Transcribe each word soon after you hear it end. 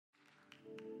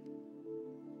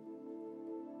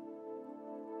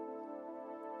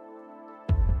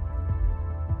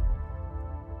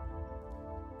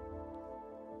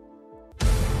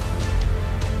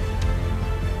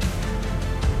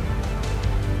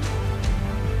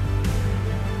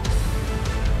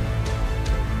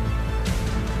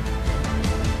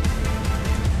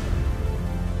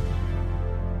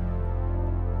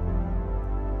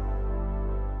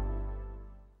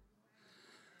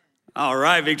All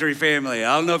right, Victory family.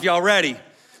 I don't know if y'all ready.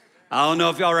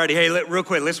 Hey, real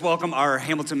quick, let's welcome our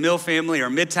Hamilton Mill family, our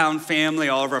Midtown family,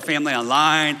 all of our family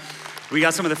online. We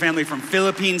got some of the family from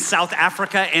Philippines, South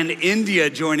Africa, and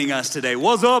India joining us today.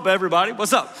 What's up, everybody?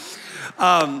 What's up?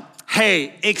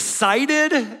 Hey,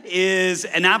 excited is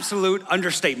an absolute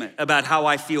understatement about how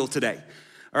I feel today.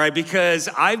 All right, because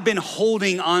I've been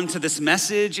holding on to this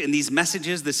message and these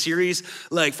messages, the series,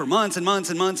 like for months and months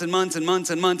and months and months and months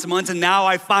and months and months, and now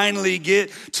I finally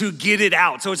get to get it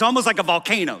out. So it's almost like a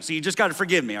volcano, so you just gotta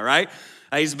forgive me, all right?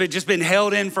 It's just been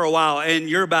held in for a while, and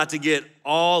you're about to get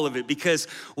all of it, because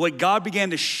what God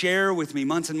began to share with me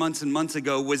months and months and months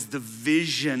ago was the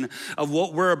vision of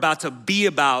what we're about to be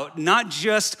about, not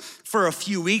just for a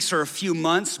few weeks or a few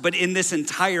months, but in this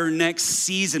entire next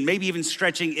season, maybe even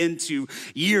stretching into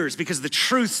years, because the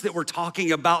truths that we're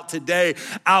talking about today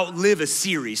outlive a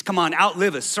series. Come on,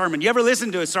 outlive a sermon. You ever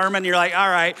listen to a sermon and you're like, all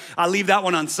right, I'll leave that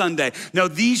one on Sunday. No,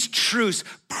 these truths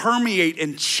permeate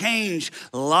and change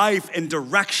life and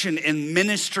direction and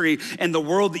ministry and the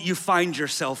world that you find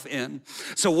yourself in.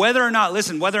 So whether or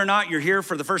not you're here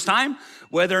for the first time,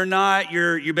 whether or not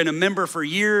you've been a member for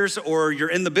years, or you're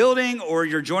in the building, or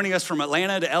you're joining us from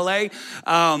Atlanta to LA,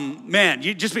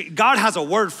 God has a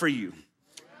word for you.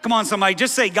 Come on, somebody,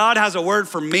 just say, God has a word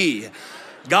for me.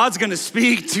 God's gonna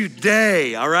speak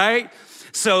today, all right?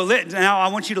 So now I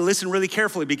want you to listen really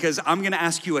carefully, because I'm gonna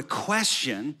ask you a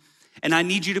question, and I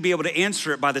need you to be able to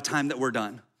answer it by the time that we're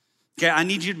done. Okay, I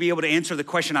need you to be able to answer the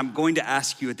question I'm going to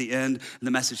ask you at the end of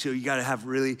the message. So you gotta have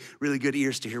really, really good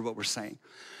ears to hear what we're saying.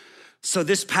 So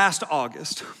this past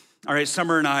August, all right,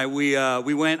 Summer and I, we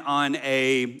went on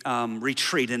a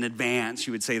retreat in advance,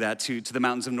 you would say that, to the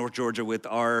mountains of North Georgia with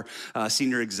our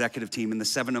senior executive team, and the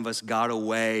 7 of us got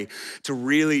away to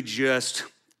really just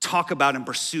talk about and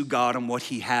pursue God and what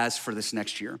he has for this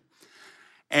next year.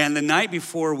 And the night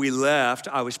before we left,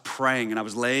 I was praying, and I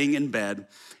was laying in bed,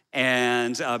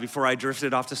 and before I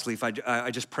drifted off to sleep,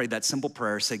 I just prayed that simple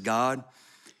prayer, say, God,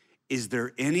 is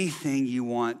there anything you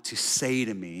want to say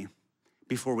to me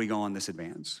before we go on this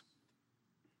advance?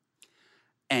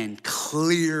 And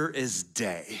clear as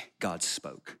day, God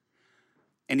spoke.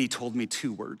 And he told me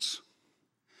 2 words.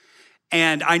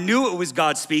 And I knew it was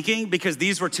God speaking, because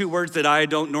these were 2 words that I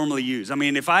don't normally use. I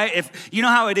mean, if you know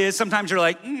how it is, sometimes you're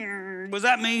like, was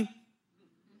that me?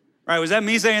 Right, was that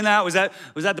me saying that? Was that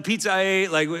the pizza I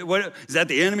ate? Like, what, is that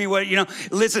the enemy? What,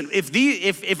 listen,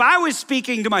 if I was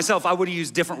speaking to myself, I would have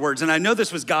used different words. And I know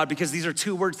this was God, because these are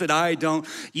 2 words that I don't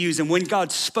use. And when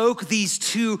God spoke these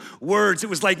 2 words, it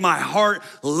was like my heart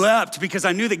leapt, because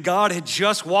I knew that God had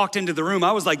just walked into the room.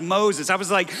 I was like Moses. I was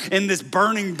like in this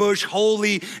burning bush,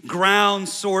 holy ground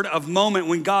sort of moment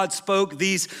when God spoke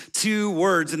these 2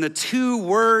 words. And the 2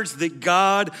 words that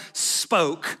God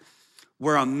spoke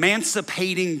were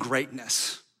emancipating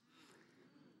greatness.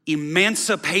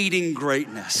 Emancipating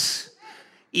greatness.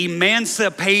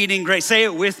 Emancipating great. Say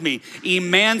it with me.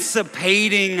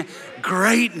 Emancipating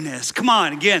greatness. Come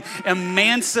on, again.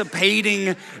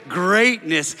 Emancipating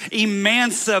greatness.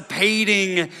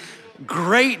 Emancipating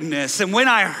greatness. And when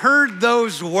I heard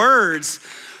those words,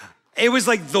 it was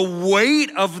like the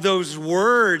weight of those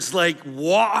words like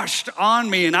washed on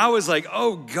me. And I was like,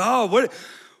 oh God, what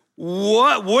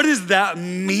does that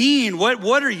mean?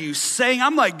 What are you saying?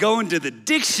 I'm like going to the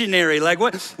dictionary. Like,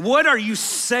 what are you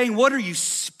saying? What are you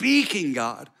speaking,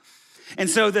 God? And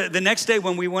so the next day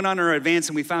when we went on our advance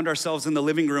and we found ourselves in the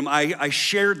living room, I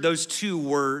shared those 2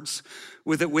 words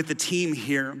with the team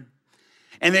here.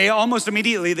 And they almost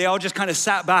immediately, they all just kind of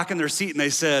sat back in their seat and they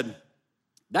said,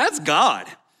 that's God.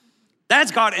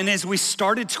 That's God. And as we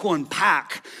started to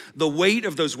unpack the weight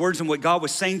of those words and what God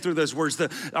was saying through those words,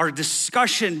 our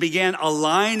discussion began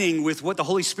aligning with what the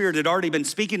Holy Spirit had already been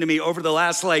speaking to me over the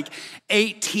last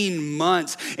 18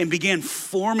 months, and began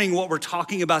forming what we're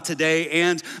talking about today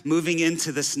and moving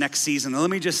into this next season. Now, let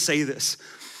me just say this.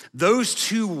 Those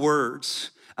 2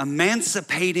 words,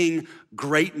 emancipating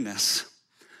greatness,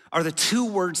 are the 2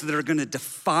 words that are gonna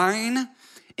define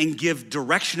and give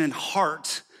direction and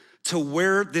heart to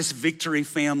where this Victory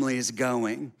family is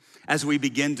going as we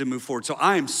begin to move forward. So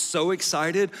I am so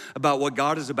excited about what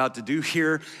God is about to do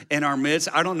here in our midst.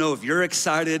 I don't know if you're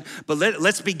excited, but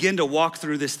let's begin to walk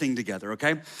through this thing together,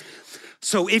 okay?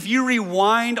 So if you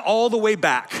rewind all the way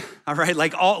back, all right,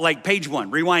 like page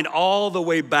 1, rewind all the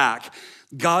way back,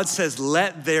 God says,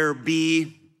 let there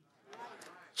be,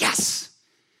 yes.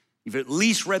 You've at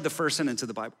least read the first sentence of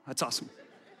the Bible. That's awesome.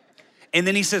 And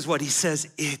then he says what? He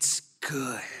says, it's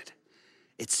good.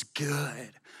 It's good,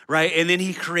 right? And then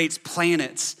he creates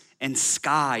planets and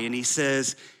sky, and he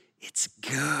says, it's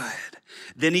good.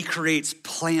 Then he creates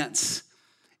plants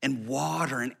and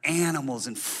water and animals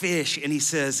and fish. And he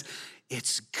says,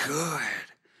 it's good.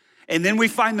 And then we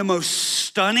find the most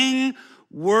stunning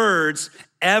words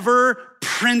ever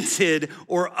printed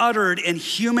or uttered in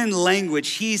human language.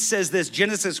 He says this,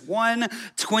 Genesis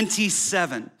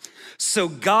 1:27. So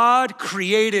God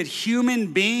created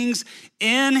human beings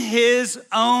in his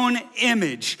own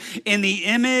image. In the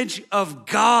image of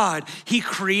God, he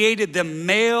created them,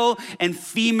 male and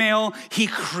female, he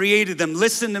created them.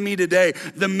 Listen to me today.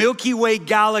 The Milky Way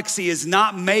galaxy is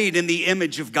not made in the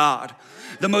image of God.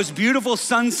 The most beautiful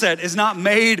sunset is not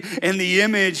made in the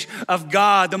image of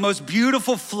God. The most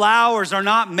beautiful flowers are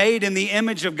not made in the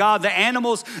image of God. The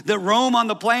animals that roam on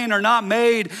the plain are not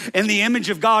made in the image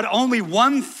of God. Only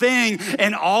one thing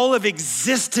in all of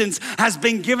existence has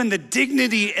been given the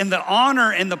dignity and the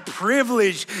honor and the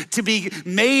privilege to be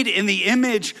made in the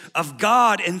image of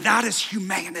God, and that is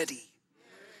humanity.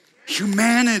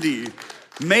 Humanity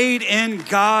made in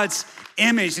God's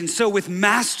image. And so with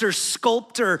master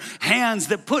sculptor hands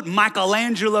that put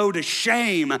Michelangelo to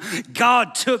shame,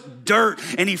 God took dirt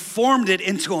and he formed it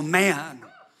into a man.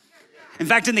 In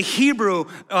fact, in the Hebrew,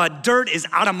 dirt is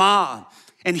Adamah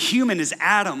and human is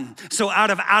Adam. So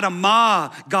out of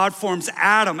Adamah, God forms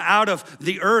Adam. Out of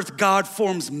the earth, God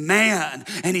forms man,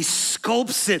 and he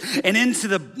sculpts it, and into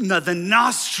the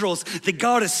nostrils that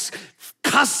God is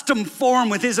custom form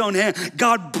with his own hand.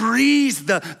 God breathes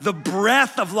the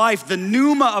breath of life, the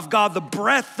pneuma of God, the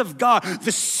breath of God,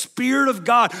 the Spirit of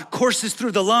God courses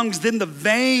through the lungs, then the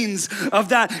veins of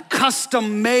that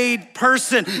custom made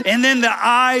person, and then the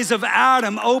eyes of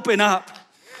Adam open up.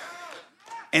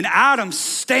 And Adam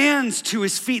stands to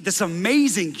his feet, this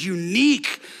amazing,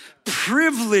 unique,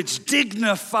 privileged,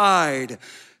 dignified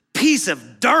piece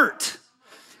of dirt.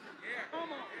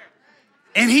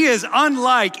 And he is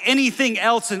unlike anything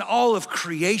else in all of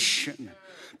creation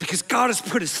because God has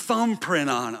put his thumbprint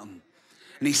on him.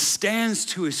 And he stands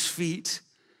to his feet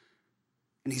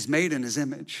and he's made in his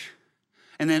image.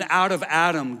 And then out of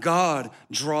Adam, God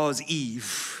draws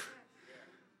Eve.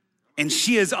 And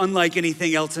she is unlike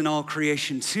anything else in all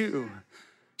creation too.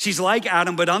 She's like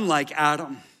Adam, but unlike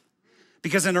Adam.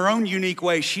 Because in her own unique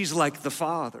way, she's like the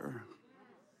Father.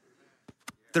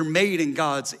 They're made in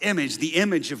God's image, the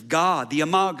image of God, the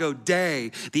imago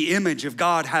Dei, the image of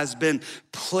God has been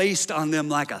placed on them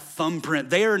like a thumbprint.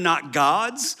 They are not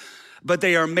gods, but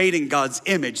they are made in God's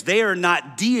image. They are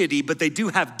not deity, but they do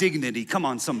have dignity. Come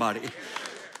on, somebody.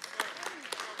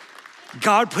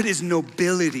 God put his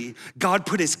nobility, God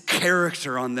put his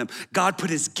character on them. God put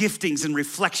his giftings and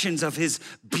reflections of his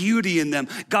beauty in them.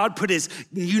 God put his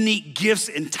unique gifts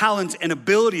and talents and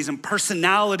abilities and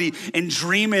personality and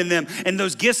dream in them. And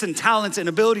those gifts and talents and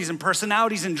abilities and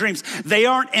personalities and dreams, they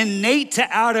aren't innate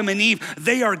to Adam and Eve.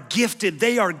 They are gifted,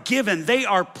 they are given, they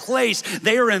are placed,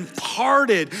 they are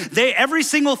imparted. Every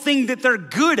single thing that they're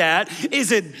good at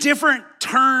is a different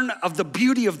turn of the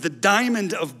beauty of the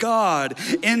diamond of God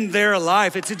in their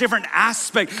life. It's a different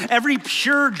aspect. Every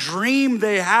pure dream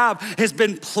they have has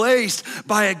been placed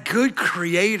by a good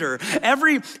creator.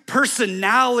 Every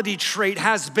personality trait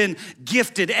has been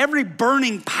gifted. Every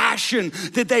burning passion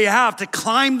that they have to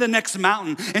climb the next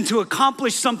mountain and to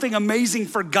accomplish something amazing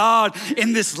for God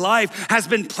in this life has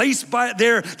been placed by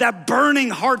that burning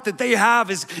heart that they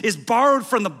have is borrowed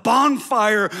from the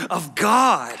bonfire of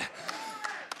God.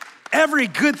 Every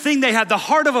good thing they had, the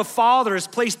heart of a father is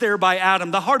placed there by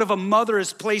Adam. The heart of a mother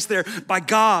is placed there by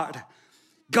God.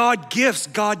 God gifts,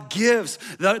 God gives.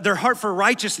 Their heart for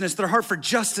righteousness, their heart for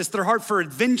justice, their heart for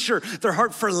adventure, their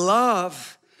heart for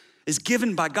love is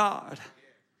given by God.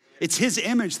 It's his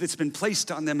image that's been placed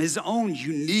on them, his own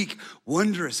unique,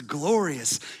 wondrous,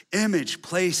 glorious image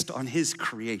placed on his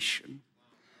creation.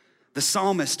 The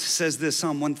psalmist says this,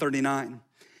 Psalm 139.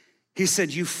 He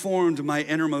said, "You formed my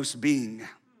innermost being.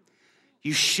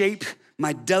 You shaped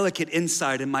my delicate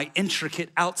inside and my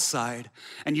intricate outside,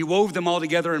 and you wove them all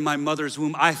together in my mother's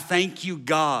womb. I thank you,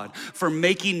 God, for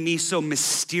making me so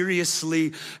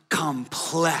mysteriously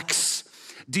complex."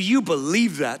 Do you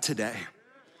believe that today?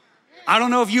 I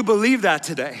don't know if you believe that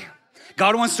today.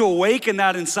 God wants to awaken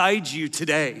that inside you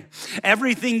today.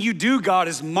 Everything you do, God,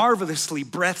 is marvelously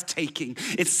breathtaking.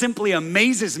 It simply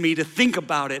amazes me to think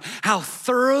about it, how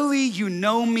thoroughly you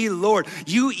know me, Lord.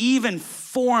 You even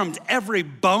formed every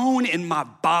bone in my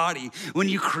body when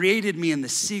you created me in the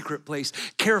secret place,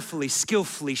 carefully,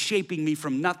 skillfully shaping me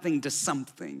from nothing to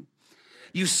something.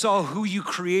 You saw who you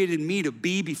created me to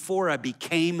be before I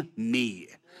became me.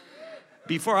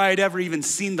 Before I had ever even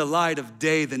seen the light of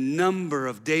day, the number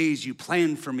of days you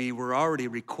planned for me were already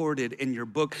recorded in your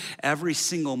book. Every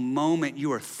single moment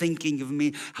you are thinking of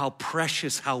me, how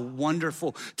precious, how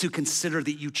wonderful to consider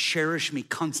that you cherish me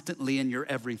constantly in your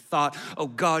every thought. Oh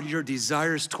God, your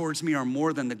desires towards me are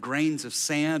more than the grains of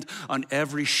sand on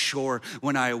every shore.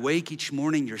 When I awake each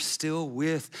morning, you're still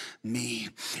with me.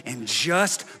 And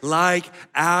just like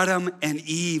Adam and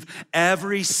Eve,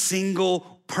 every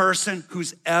single person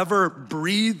who's ever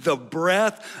breathed the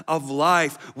breath of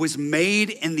life was made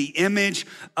in the image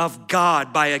of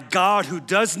God by a God who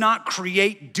does not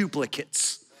create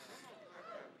duplicates.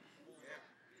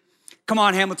 Come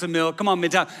on, Hamilton Mill. Come on,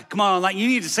 Midtown. Come on, like you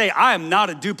need to say, I am not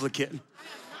a duplicate.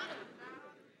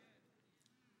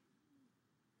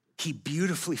 He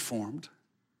beautifully formed.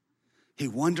 He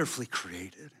wonderfully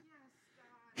created.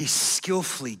 He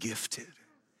skillfully gifted.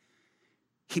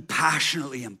 He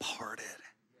passionately imparted.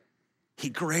 He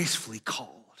gracefully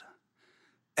called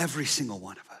every single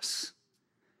one of us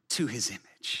to his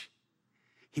image.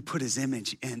 He put his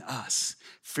image in us,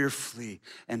 fearfully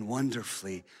and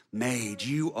wonderfully made.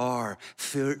 You are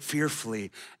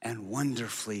fearfully and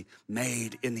wonderfully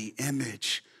made in the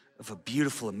image of a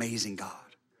beautiful, amazing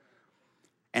God.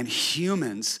 And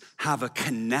humans have a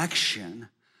connection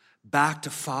back to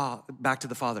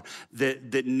the Father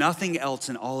that nothing else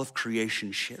in all of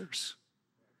creation shares.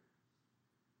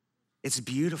 It's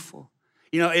beautiful.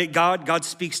 You know, God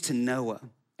speaks to Noah,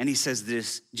 and he says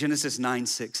this, Genesis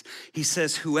 9:6. He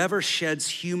says, whoever sheds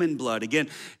human blood, again,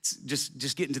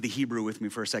 just get into the Hebrew with me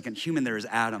for a second. Human there is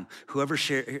Adam. Whoever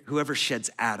sheds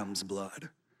Adam's blood.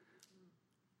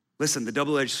 Listen, the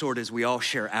double-edged sword is we all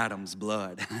share Adam's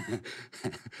blood.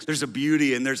 There's a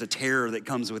beauty and there's a terror that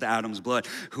comes with Adam's blood.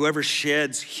 Whoever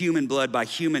sheds human blood, by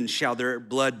human shall their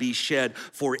blood be shed,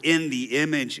 for in the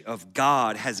image of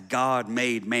God has God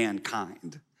made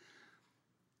mankind.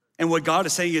 And what God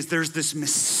is saying is there's this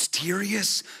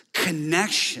mysterious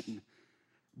connection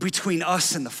between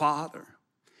us and the Father.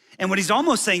 And what he's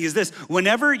almost saying is this: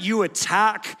 whenever you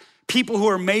attack people who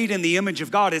are made in the image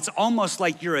of God, it's almost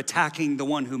like you're attacking the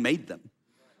one who made them.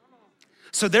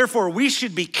 So therefore, we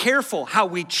should be careful how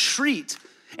we treat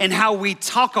and how we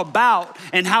talk about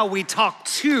and how we talk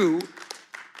to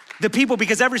the people,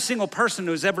 because every single person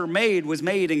who's ever made was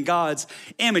made in God's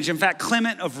image. In fact,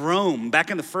 Clement of Rome,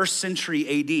 back in the 1st century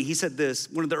AD, he said this,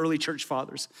 one of the early church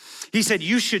fathers. He said,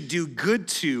 you should do good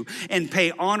to and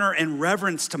pay honor and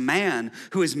reverence to man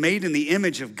who is made in the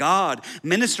image of God.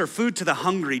 Minister food to the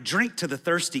hungry, drink to the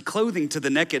thirsty, clothing to the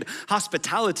naked,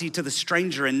 hospitality to the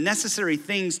stranger, and necessary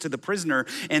things to the prisoner.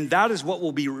 And that is what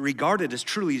will be regarded as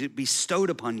truly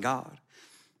bestowed upon God.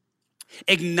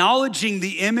 Acknowledging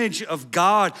the image of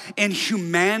God and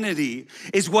humanity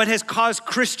is what has caused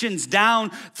Christians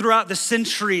down throughout the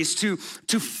centuries to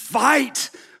fight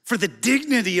for the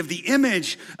dignity of the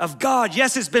image of God.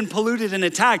 Yes, it's been polluted and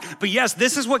attacked, but yes,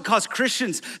 this is what caused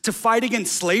Christians to fight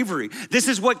against slavery. This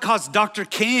is what caused Dr.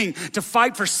 King to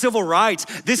fight for civil rights.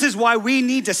 This is why we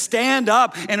need to stand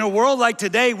up in a world like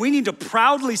today. We need to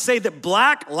proudly say that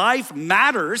Black life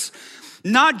matters,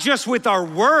 not just with our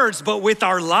words, but with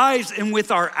our lives and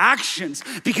with our actions,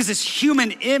 because it's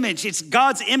human image. It's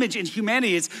God's image in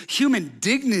humanity. It's human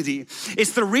dignity.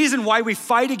 It's the reason why we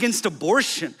fight against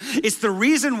abortion. It's the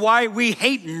reason why we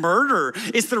hate murder.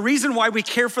 It's the reason why we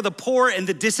care for the poor and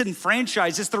the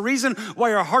disenfranchised. It's the reason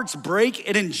why our hearts break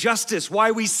at injustice, why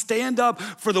we stand up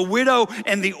for the widow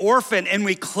and the orphan, and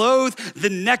we clothe the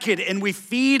naked, and we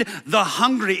feed the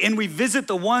hungry, and we visit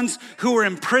the ones who are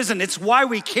in prison. It's why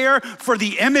we care for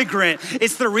the immigrant.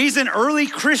 It's the reason early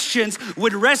Christians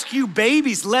would rescue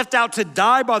babies left out to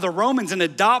die by the Romans and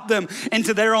adopt them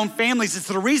into their own families. It's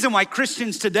the reason why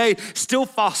Christians today still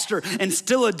foster and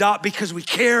still adopt, because we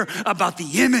care about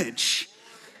the image.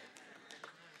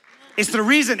 It's the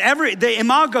reason the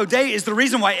Imago Dei is the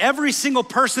reason why every single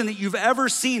person that you've ever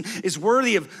seen is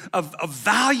worthy of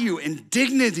value and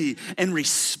dignity and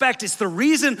respect. It's the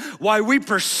reason why we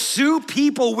pursue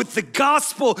people with the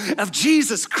gospel of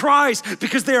Jesus Christ,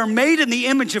 because they are made in the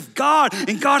image of God,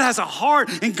 and God has a heart,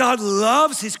 and God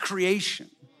loves his creation.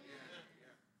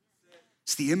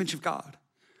 It's the image of God.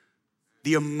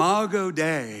 The Imago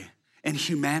Dei and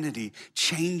humanity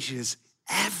changes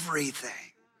everything.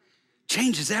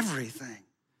 Changes everything.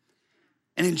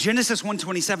 And in Genesis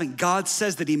 1:27, God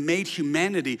says that he made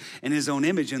humanity in his own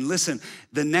image. And listen,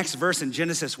 the next verse in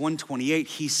Genesis 1:28,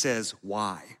 he says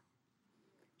why.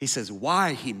 He says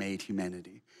why he made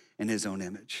humanity in his own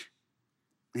image.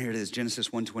 Here it is, Genesis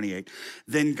 1:28.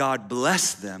 Then God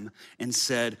blessed them and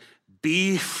said,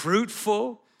 be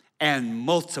fruitful and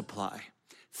multiply.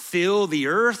 Fill the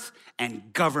earth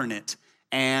and govern it,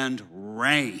 and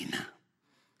rain.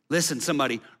 Listen,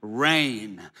 somebody,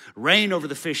 rain. Rain over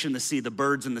the fish in the sea, the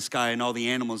birds in the sky, and all the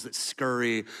animals that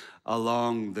scurry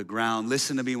along the ground.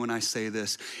 Listen to me when I say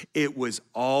this. It was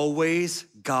always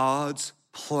God's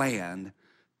plan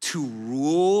to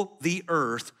rule the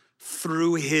earth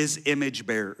through his image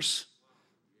bearers.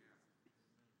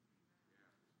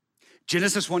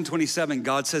 Genesis 1:27,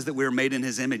 God says that we are made in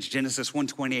his image. Genesis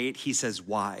 1:28, he says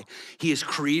why. He has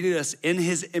created us in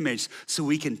his image so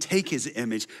we can take his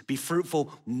image, be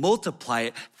fruitful, multiply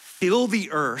it, fill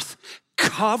the earth,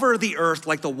 cover the earth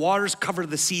like the waters cover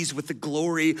the seas with the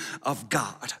glory of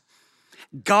God.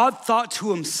 God thought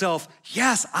to himself,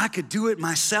 yes, I could do it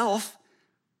myself.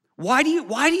 Why do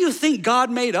you think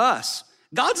God made us?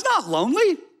 God's not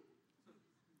lonely.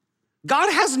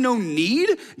 God has no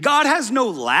need. God has no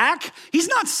lack. He's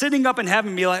not sitting up in heaven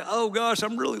and be like, oh gosh,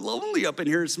 I'm really lonely up in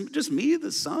here. It's just me,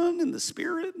 the Son, and the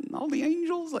Spirit, and all the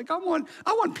angels. Like I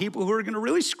want people who are gonna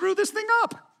really screw this thing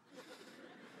up.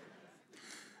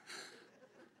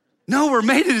 No, we're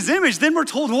made in his image. Then we're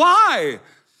told why.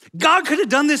 God could have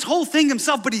done this whole thing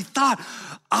himself, but he thought,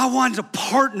 I wanted to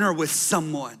partner with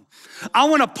someone. I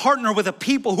want to partner with a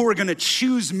people who are going to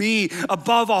choose me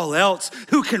above all else,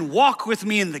 who can walk with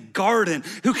me in the garden,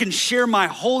 who can share my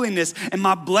holiness and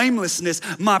my blamelessness,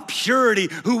 my purity,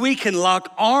 who we can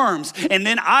lock arms. And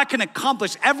then I can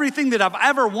accomplish everything that I've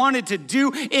ever wanted to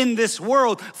do in this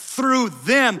world through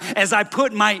them as I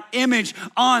put my image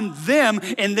on them.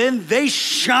 And then they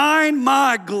shine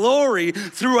my glory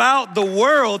throughout the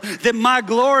world, that my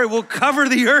glory will cover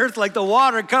the earth like the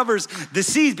water covers the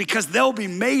seas, because they'll be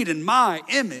made in my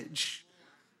image,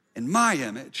 in my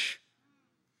image.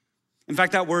 In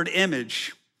fact, that word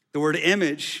image, the word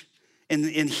image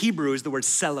in Hebrew is the word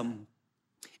selim.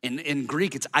 In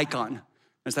Greek, it's icon.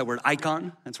 There's that word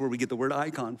icon. That's where we get the word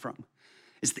icon from.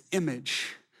 It's the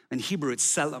image. In Hebrew, it's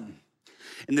selim.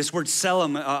 And this word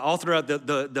selim, all throughout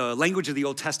the language of the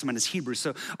Old Testament is Hebrew.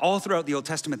 So all throughout the Old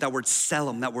Testament, that word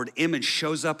selim, that word image,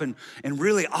 shows up in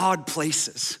really odd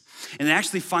places. And it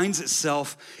actually finds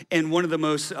itself in one of the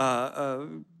most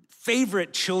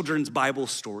favorite children's Bible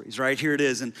stories, right? Here it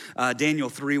is in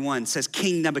Daniel 3:1. It says,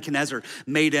 King Nebuchadnezzar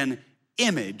made an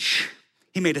image.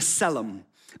 He made a selim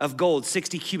of gold,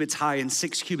 60 cubits high and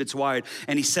 6 cubits wide,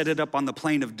 and he set it up on the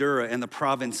plain of Dura in the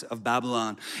province of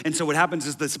Babylon. And so what happens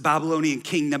is this Babylonian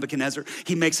king Nebuchadnezzar,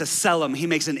 he makes a selim, he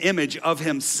makes an image of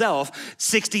himself,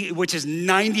 60, which is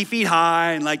 90 feet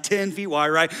high and like 10 feet wide,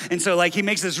 right? And so like he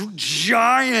makes this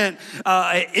giant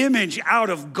image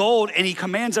out of gold, and he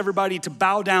commands everybody to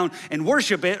bow down and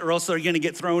worship it, or else they're gonna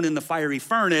get thrown in the fiery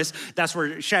furnace. That's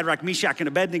where Shadrach, Meshach, and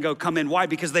Abednego come in. Why?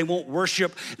 Because they won't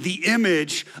worship the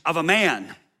image of a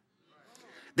man.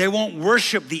 They won't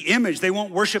worship the image. They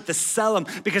won't worship the selim,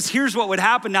 because here's what would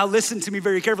happen. Now listen to me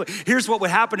very carefully. Here's what would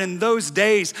happen in those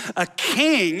days. A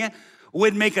king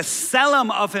would make a selim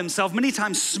of himself, many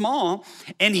times small,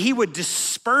 and he would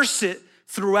disperse it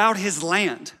throughout his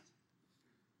land.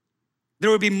 There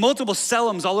would be multiple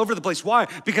selims all over the place. Why?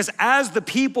 Because as the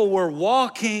people were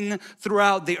walking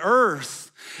throughout the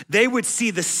earth, they would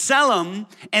see the selim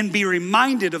and be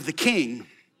reminded of the king.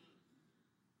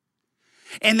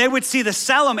 And they would see the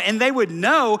selim and they would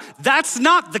know that's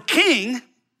not the king,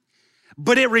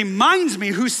 but it reminds me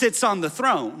who sits on the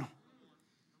throne.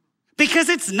 Because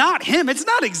it's not him, it's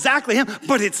not exactly him,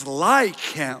 but it's like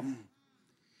him.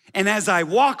 And as I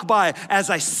walk by, as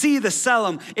I see the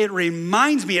selim, it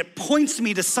reminds me, it points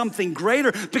me to something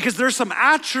greater, because there's some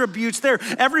attributes there.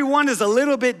 Everyone is a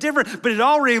little bit different, but it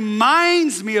all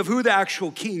reminds me of who the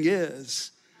actual king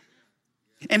is.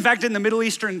 In fact, in the Middle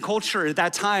Eastern culture at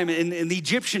that time, in the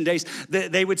Egyptian days,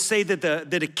 they would say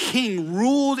that a king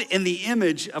ruled in the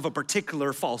image of a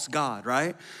particular false god,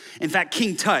 right? In fact,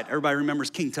 King Tut, everybody remembers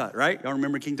King Tut, right? Y'all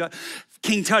remember King Tut?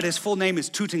 King Tut, his full name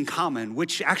is Tutankhamun,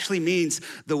 which actually means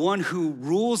the one who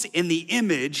rules in the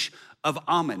image of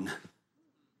Amen.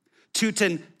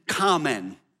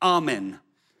 Tutankhamun, Amen.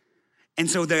 And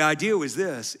so the idea was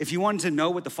this: if you wanted to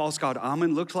know what the false god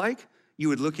Amen looked like, you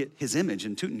would look at his image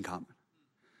in Tutankhamun.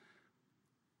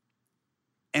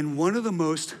 And one of the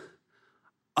most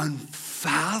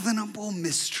unfathomable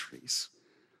mysteries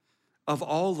of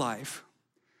all life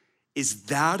is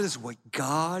that is what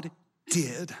God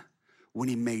did when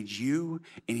he made you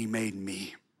and he made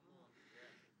me.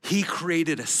 He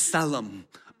created a selim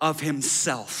of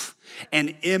himself,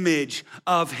 an image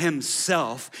of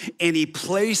himself, and he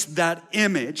placed that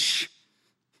image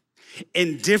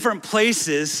in different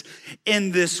places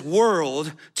in this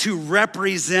world to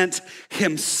represent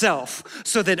himself,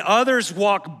 so that others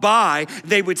walk by,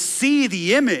 they would see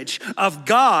the image of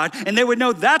God and they would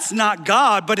know that's not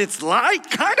God, but it's like,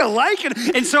 kind of like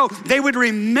it. And so they would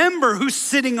remember who's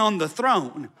sitting on the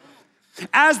throne.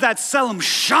 As that Tselem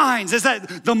shines,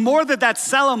 the more that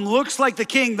Tselem looks like the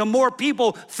king, the more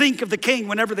people think of the king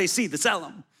whenever they see the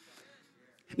Tselem.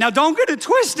 Now don't get it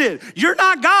twisted. You're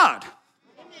not God.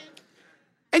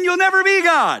 And you'll never be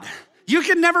God. You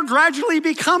can never gradually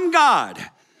become God.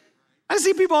 I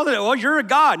see people all the time, oh, you're a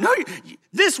God. No,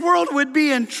 this world would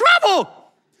be in trouble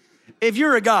if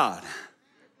you're a God.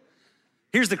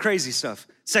 Here's the crazy stuff.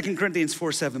 2 Corinthians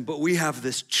 4:7, but we have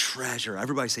this treasure.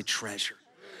 Everybody say treasure.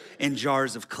 In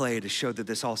jars of clay to show that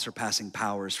this all-surpassing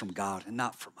power is from God and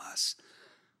not from us.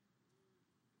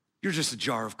 You're just a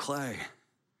jar of clay.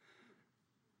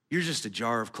 You're just a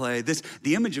jar of clay.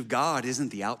 The image of God isn't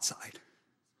the outside.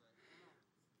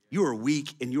 You are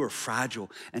weak and you are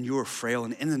fragile and you are frail,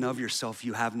 and in and of yourself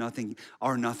you have nothing,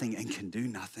 are nothing, and can do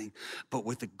nothing. But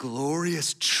with the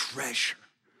glorious treasure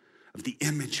of the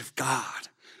image of God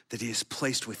that he has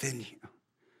placed within you,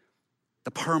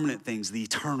 the permanent things, the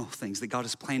eternal things that God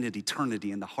has planted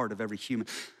eternity in the heart of every human,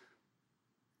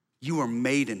 you are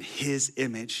made in his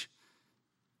image.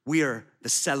 We are the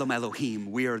Tselem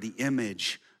Elohim. We are the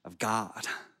image of God.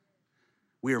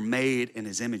 We are made in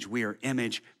his image. We are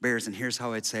image bearers. And here's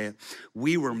how I'd say it.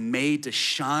 We were made to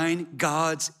shine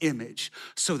God's image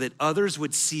so that others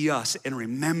would see us and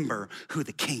remember who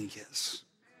the king is.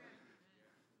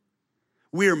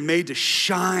 We are made to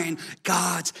shine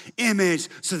God's image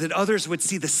so that others would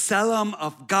see the Tselem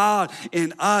of God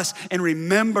in us and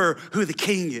remember who the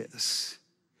king is.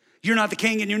 You're not the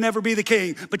king and you'll never be the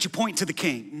king, but you point to the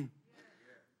king.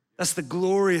 That's the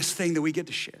glorious thing that we get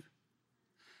to share.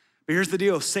 But here's the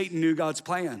deal, Satan knew God's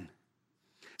plan.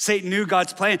 Satan knew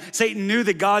God's plan. Satan knew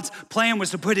that God's plan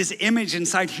was to put his image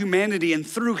inside humanity and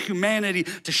through humanity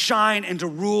to shine and to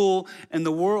rule in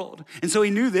the world. And so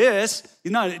he knew this.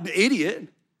 He's not an idiot.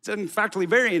 He's in fact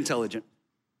very intelligent.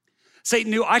 Satan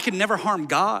knew I could never harm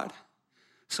God,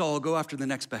 so I'll go after the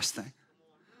next best thing.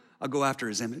 I'll go after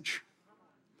his image.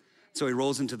 So he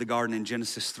rolls into the garden in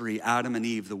Genesis 3, Adam and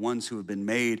Eve, the ones who have been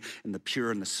made in the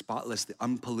pure and the spotless, the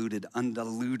unpolluted,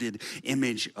 undiluted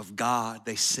image of God,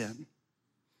 they sin.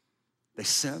 They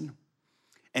sin.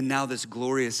 And now this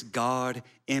glorious God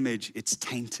image, it's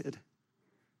tainted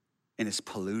and it's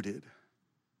polluted.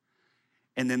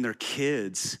 And then their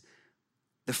kids,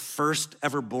 the first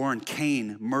ever born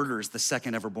Cain murders the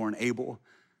second ever born Abel.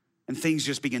 And things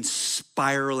just begin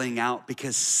spiraling out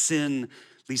because sin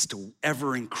leads to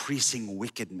ever increasing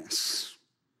wickedness.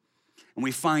 And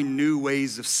we find new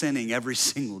ways of sinning every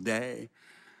single day.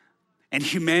 And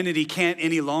humanity can't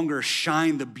any longer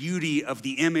shine the beauty of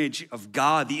the image of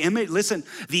God. The image, listen,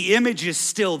 the image is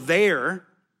still there.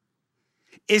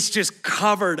 It's just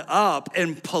covered up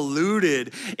and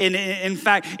polluted. And in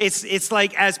fact, it's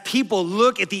like as people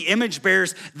look at the image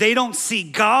bearers, they don't see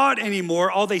God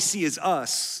anymore. All they see is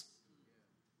us.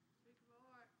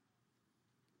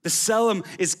 The Tselem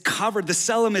is covered. The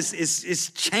Tselem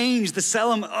is changed. The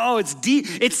Tselem, oh, it's deep.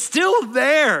 It's still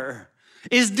there.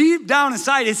 It's deep down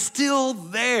inside. It's still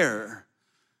there.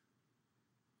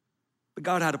 But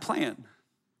God had a plan.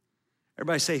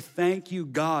 Everybody say, thank you,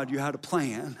 God, you had a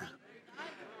plan.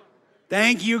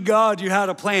 Thank you, God, you had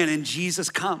a plan. And Jesus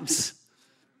comes.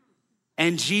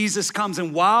 And Jesus comes.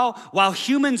 And while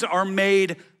humans are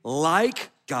made like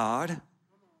God,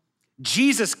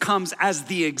 Jesus comes as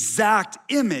the exact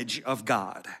image of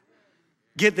God.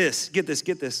 Get this.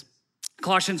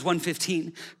 Colossians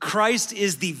 1:15, Christ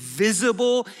is the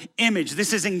visible image.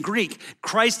 This is in Greek.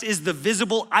 Christ is the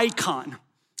visible icon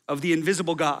of the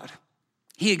invisible God.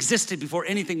 He existed before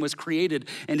anything was created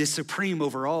and is supreme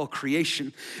over all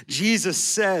creation. Jesus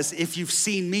says, if you've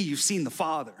seen me, you've seen the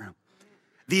Father.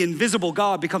 The invisible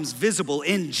God becomes visible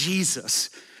in Jesus.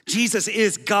 Jesus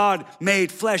is God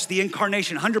made flesh, the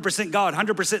incarnation, 100% God,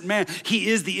 100% man. He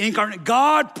is the incarnate.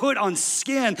 God put on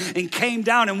skin and came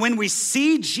down. And when we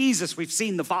see Jesus, we've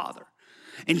seen the Father.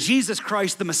 And Jesus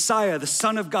Christ, the Messiah, the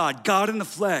Son of God, God in the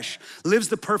flesh, lives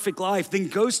the perfect life, then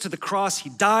goes to the cross.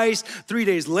 He dies. 3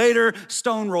 days later,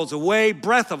 stone rolls away.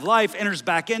 Breath of life enters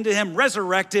back into him,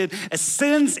 resurrected,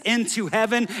 ascends into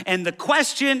heaven. And the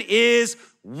question is,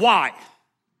 why?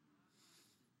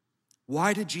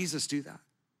 Why did Jesus do that?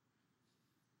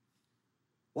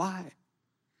 Why?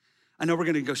 I know we're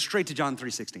gonna go straight to John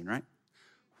 3:16, right?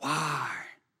 Why?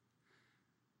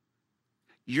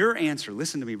 Your answer,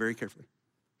 listen to me very carefully.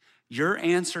 Your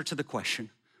answer to the question,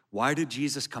 why did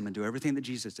Jesus come and do everything that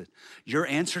Jesus did? Your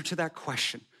answer to that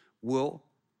question will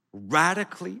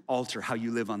radically alter how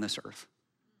you live on this earth.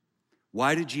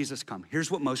 Why did Jesus come?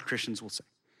 Here's what most Christians will say.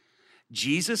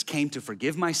 Jesus came to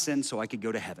forgive my sins so I could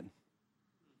go to heaven.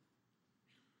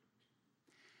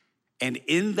 And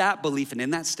in that belief and in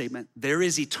that statement, there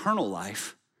is eternal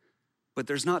life, but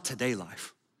there's not today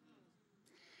life.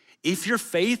 If your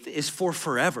faith is for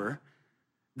forever,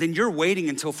 then you're waiting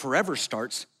until forever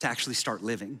starts to actually start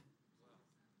living.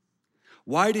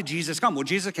 Why did Jesus come? Well,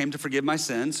 Jesus came to forgive my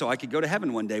sins so I could go to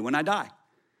heaven one day when I die.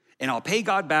 And I'll pay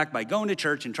God back by going to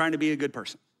church and trying to be a good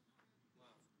person.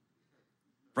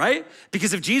 Right?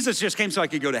 Because if Jesus just came so I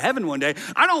could go to heaven one day,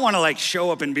 I don't want to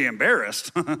show up and be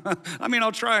embarrassed. I mean,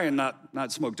 I'll try and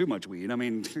not smoke too much weed. I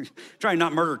mean, try and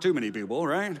not murder too many people,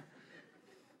 right?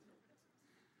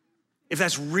 If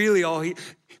that's really all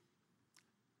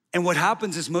and what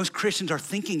happens is most Christians, our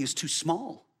thinking is too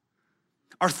small.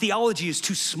 Our theology is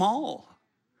too small.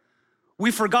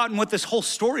 We've forgotten what this whole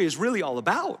story is really all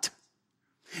about.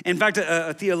 In fact,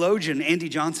 a theologian, Andy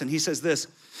Johnson, he says this.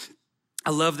 I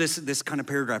love this kind of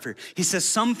paragraph here. He says,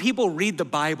 some people read the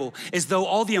Bible as though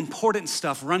all the important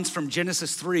stuff runs from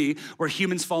Genesis 3, where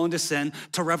humans fall into sin,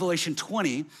 to Revelation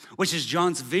 20, which is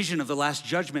John's vision of the last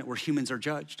judgment where humans are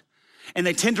judged. And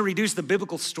they tend to reduce the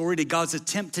biblical story to God's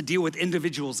attempt to deal with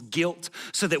individuals' guilt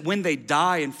so that when they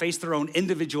die and face their own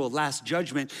individual last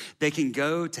judgment, they can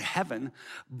go to heaven.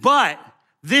 But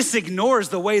this ignores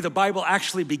the way the Bible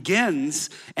actually begins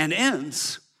and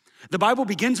ends. The Bible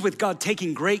begins with God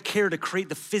taking great care to create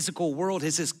the physical world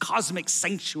as his cosmic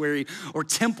sanctuary or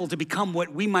temple to become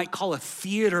what we might call a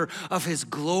theater of his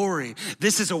glory.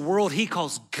 This is a world he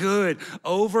calls good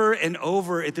over and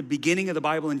over at the beginning of the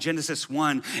Bible in Genesis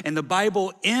 1. And the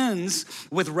Bible ends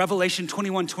with Revelation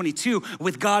 21:22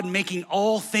 with God making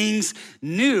all things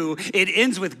new. It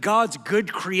ends with God's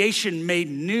good creation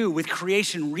made new, with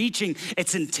creation reaching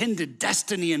its intended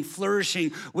destiny and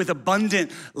flourishing with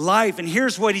abundant life. And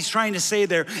here's what he's trying to say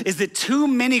there is that too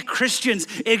many Christians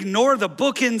ignore the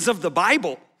bookends of the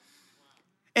Bible.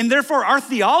 And therefore our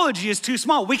theology is too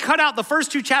small. We cut out the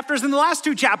first 2 chapters and the last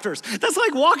 2 chapters. That's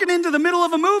like walking into the middle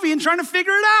of a movie and trying to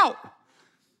figure it out.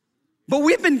 But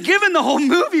we've been given the whole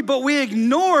movie, but we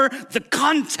ignore the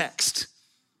context.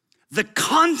 The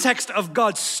context of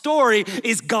God's story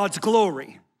is God's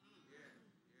glory.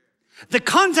 The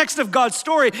context of God's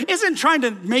story isn't trying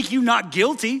to make you not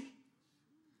guilty.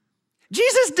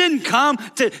 Jesus didn't come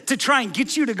to try and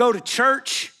get you to go to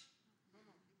church.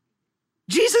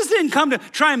 Jesus didn't come to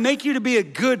try and make you to be a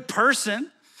good person.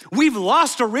 We've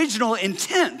lost original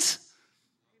intent.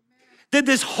 That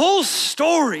this whole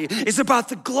story is about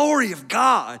the glory of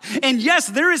God. And yes,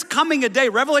 there is coming a day,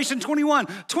 Revelation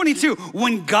 21:22,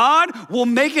 when God will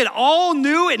make it all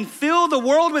new and fill the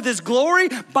world with his glory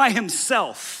by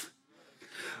himself.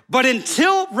 But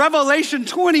until Revelation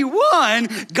 21,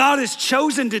 God has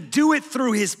chosen to do it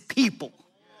through his people,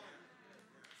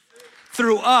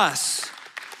 through us.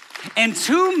 And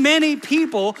too many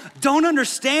people don't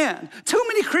understand. Too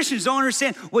many Christians don't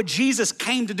understand what Jesus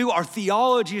came to do. Our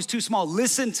theology is too small.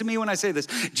 Listen to me when I say this.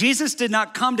 Jesus did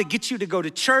not come to get you to go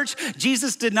to church.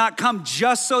 Jesus did not come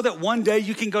just so that one day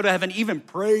you can go to heaven. Even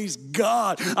praise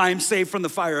God, I am saved from the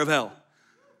fire of hell.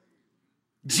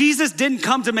 Jesus didn't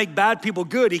come to make bad people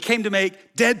good. He came to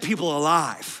make dead people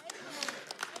alive.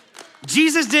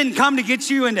 Jesus didn't come to get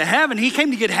you into heaven. He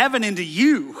came to get heaven into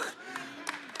you.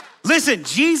 Listen,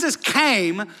 Jesus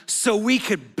came so we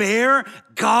could bear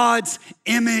God's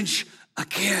image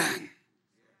again.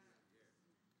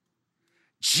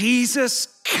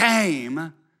 Jesus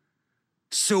came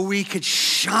so we could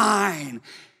shine,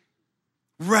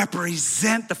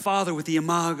 represent the Father with the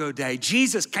Imago Dei.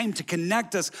 Jesus came to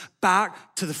connect us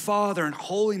back to the Father in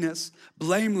holiness,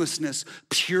 blamelessness,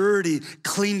 purity,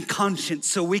 clean conscience,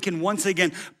 so we can once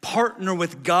again partner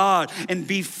with God and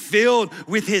be filled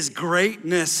with his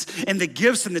greatness, and the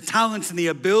gifts and the talents and the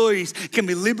abilities can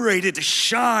be liberated to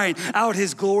shine out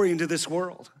his glory into this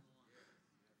world.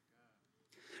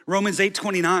 Romans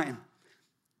 8:29.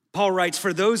 Paul writes,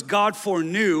 for those God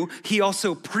foreknew, he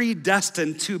also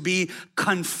predestined to be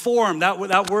conformed.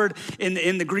 That word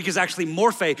in the Greek is actually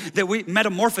morphe,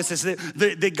 metamorphosis,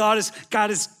 that God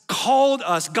has called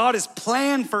us, God has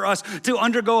planned for us to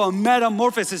undergo a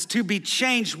metamorphosis, to be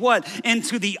changed, what?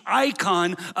 Into the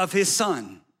icon of his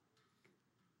son.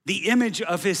 The image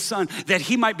of his son, that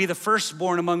he might be the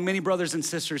firstborn among many brothers and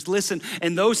sisters. Listen,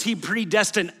 and those he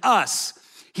predestined us,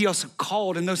 he also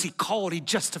called, and those he called, he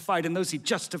justified, and those he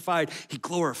justified, he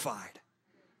glorified.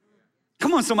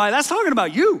 Come on, somebody, that's talking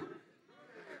about you.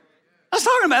 That's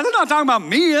not talking about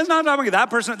me, that's not talking about that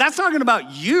person, that's talking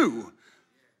about you.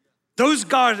 Those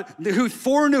God who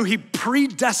foreknew, he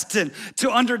predestined to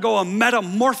undergo a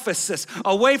metamorphosis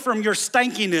away from your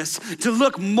stankiness to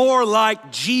look more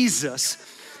like Jesus.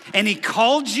 And he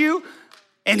called you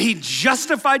and he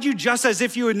justified you just as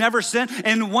if you had never sinned.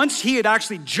 And once he had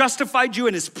actually justified you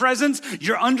in his presence,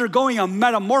 you're undergoing a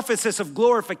metamorphosis of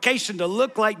glorification to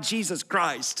look like Jesus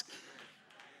Christ.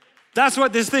 That's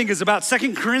what this thing is about.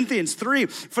 2 Corinthians 3,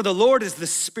 for the Lord is the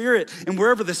Spirit, and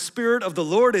wherever the Spirit of the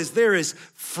Lord is, there is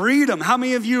freedom. How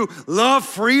many of you love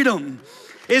freedom?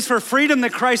 It's for freedom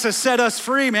that Christ has set us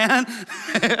free, man.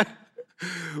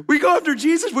 We go after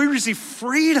Jesus, we receive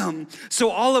freedom.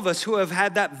 So all of us who have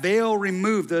had that veil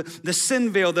removed, the sin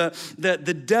veil,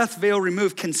 the death veil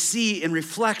removed, can see and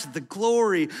reflect the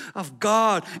glory of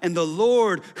God. And the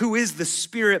Lord, who is the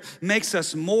Spirit, makes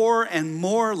us more and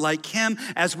more like him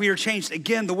as we are changed.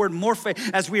 Again, the word morphe,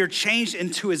 as we are changed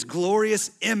into his glorious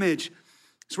image.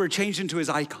 So we're changed into his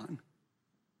icon.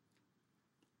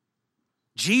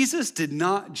 Jesus did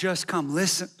not just come,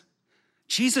 listen.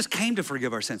 Jesus came to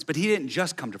forgive our sins, but he didn't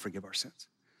just come to forgive our sins.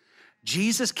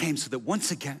 Jesus came so that once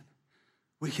again,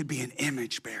 we could be an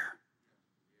image bearer.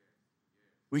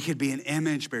 We could be an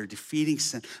image bearer, defeating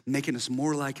sin, making us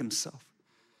more like himself.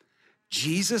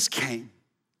 Jesus came,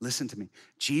 listen to me,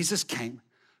 Jesus came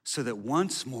so that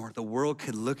once more the world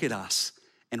could look at us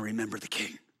and remember the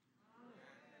King.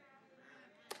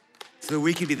 So that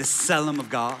we could be the Selim of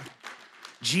God.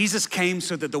 Jesus came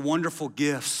so that the wonderful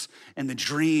gifts and the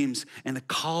dreams and the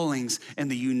callings and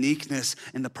the uniqueness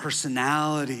and the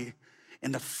personality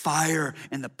and the fire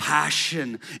and the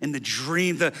passion and the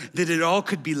dream, that it all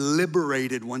could be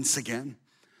liberated once again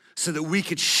so that we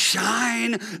could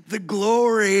shine the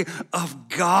glory of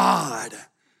God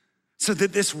so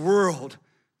that this world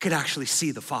could actually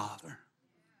see the Father.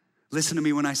 Listen to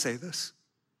me when I say this.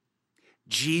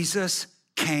 Jesus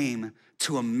came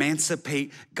to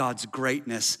emancipate God's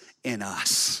greatness in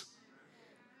us.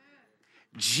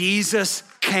 Jesus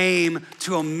came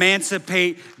to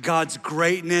emancipate God's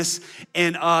greatness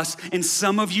in us. And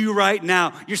some of you right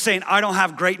now, you're saying, I don't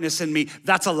have greatness in me.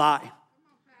 That's a lie.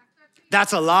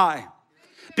 That's a lie.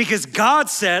 Because God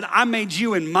said, I made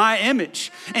you in my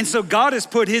image. And so God has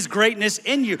put his greatness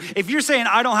in you. If you're saying,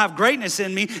 I don't have greatness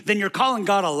in me, then you're calling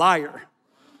God a liar.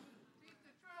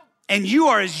 And you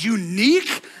are as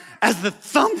unique as the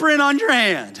thumbprint on your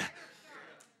hand.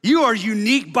 You are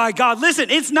unique by God. Listen,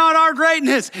 it's not our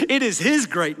greatness, it is his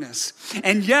greatness.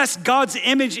 And yes, God's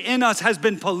image in us has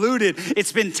been polluted.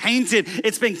 It's been tainted.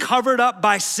 It's been covered up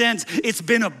by sins. It's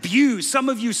been abused. Some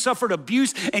of you suffered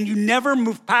abuse and you never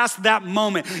moved past that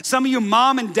moment. Some of you,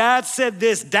 mom and dad said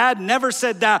this. Dad never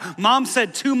said that. Mom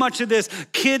said too much of this.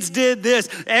 Kids did this.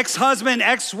 Ex-husband,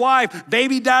 ex-wife,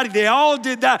 baby daddy, they all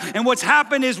did that. And what's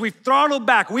happened is we've throttled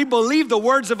back. We believe the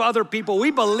words of other people. We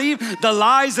believe the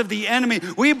lies of the enemy.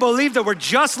 We believe that we're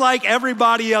just like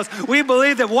everybody else. We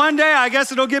believe that one day, I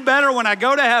guess it'll get better when I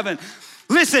go to heaven.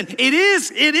 Listen, it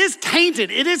is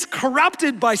tainted. It is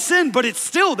corrupted by sin, but it's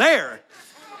still there.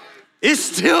 It's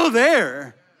still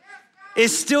there.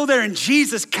 It's still there. And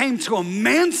Jesus came to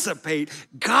emancipate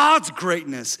God's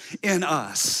greatness in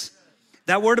us.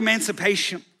 That word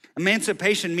emancipation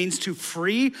means to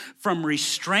free from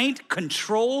restraint,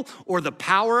 control, or the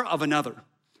power of another,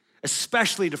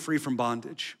 especially to free from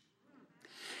bondage.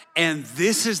 And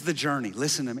this is the journey,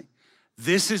 listen to me.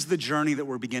 This is the journey that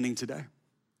we're beginning today.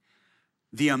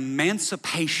 The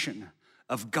emancipation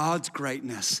of God's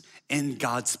greatness in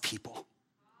God's people.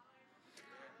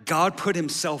 God put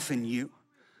himself in you.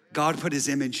 God put his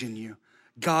image in you.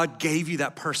 God gave you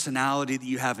that personality that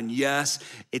you have. And yes,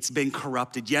 it's been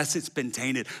corrupted. Yes, it's been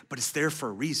tainted, but it's there for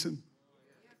a reason.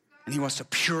 And he wants to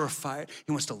purify it.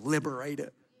 He wants to liberate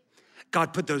it.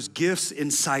 God put those gifts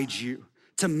inside you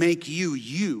to make you,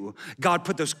 you. God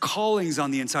put those callings on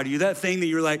the inside of you. That thing that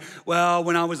you're like, well,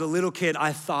 when I was a little kid,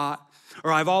 I thought,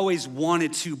 or I've always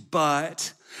wanted to,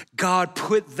 but God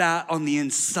put that on the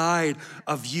inside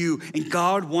of you. And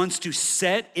God wants to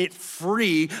set it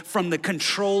free from the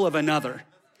control of another.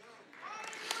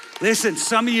 Listen,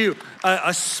 some of you,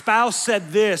 a spouse said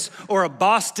this, or a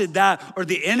boss did that, or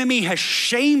the enemy has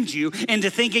shamed you into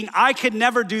thinking, I could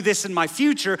never do this in my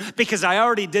future because I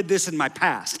already did this in my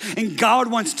past. And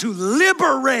God wants to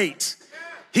liberate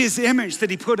his image that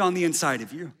he put on the inside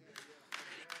of you.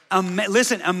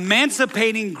 Listen,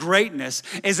 emancipating greatness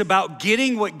is about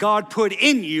getting what God put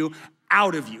in you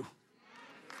out of you.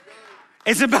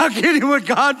 It's about getting what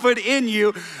God put in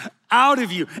you out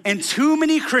of you. And too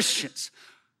many Christians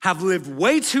have lived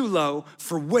way too low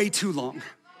for way too long.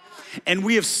 And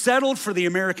we have settled for the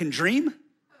American dream.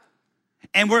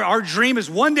 And where our dream is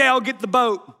one day I'll get the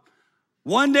boat.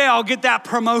 One day I'll get that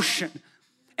promotion.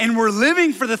 And we're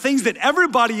living for the things that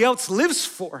everybody else lives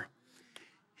for.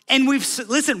 And we've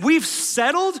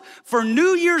settled for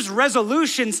New Year's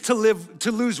resolutions to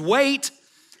lose weight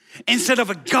instead of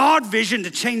a God vision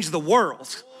to change the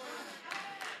world.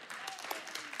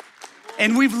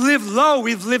 And we've lived low,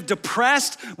 we've lived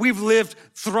depressed, we've lived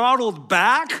throttled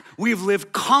back, we've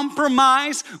lived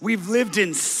compromised, we've lived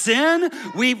in sin,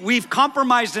 we've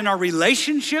compromised in our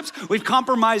relationships, we've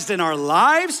compromised in our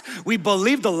lives, we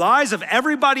believe the lies of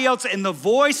everybody else and the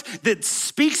voice that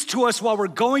speaks to us while we're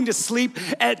going to sleep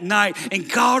at night. And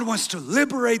God wants to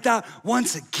liberate that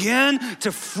once again,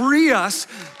 to free us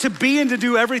to be and to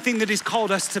do everything that He's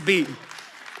called us to be.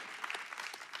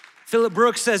 Philip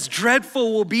Brooks says,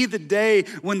 dreadful will be the day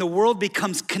when the world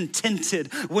becomes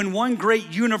contented, when one great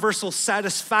universal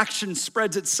satisfaction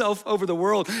spreads itself over the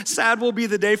world. Sad will be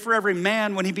the day for every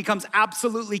man when he becomes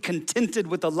absolutely contented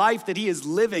with the life that he is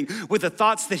living, with the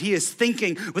thoughts that he is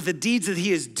thinking, with the deeds that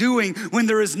he is doing, when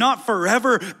there is not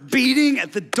forever beating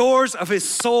at the doors of his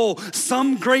soul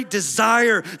some great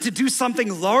desire to do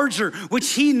something larger,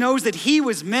 which he knows that he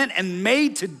was meant and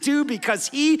made to do because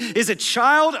he is a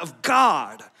child of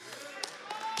God.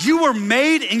 You were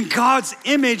made in God's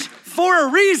image for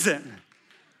a reason.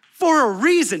 For a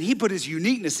reason. He put His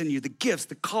uniqueness in you, the gifts,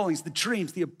 the callings, the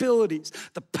dreams, the abilities,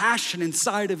 the passion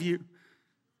inside of you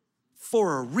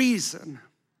for a reason.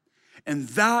 And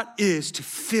that is to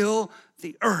fill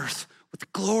the earth with the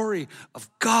glory of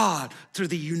God through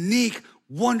the unique,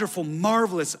 wonderful,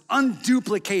 marvelous,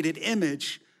 unduplicated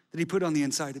image that He put on the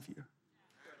inside of you.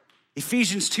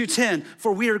 Ephesians 2:10,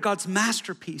 for we are God's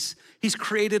masterpiece. He's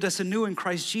created us anew in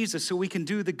Christ Jesus so we can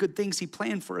do the good things He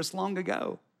planned for us long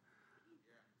ago.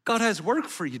 God has work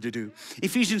for you to do.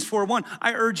 Ephesians 4:1,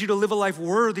 I urge you to live a life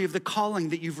worthy of the calling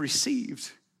that you've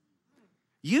received.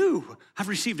 You have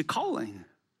received a calling.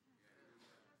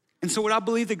 And so what I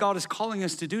believe that God is calling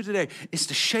us to do today is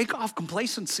to shake off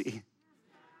complacency,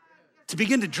 to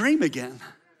begin to dream again,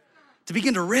 to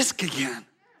begin to risk again.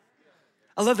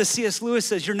 I love that C.S. Lewis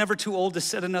says, you're never too old to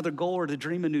set another goal or to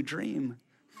dream a new dream.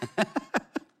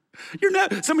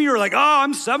 Some of you are like, oh,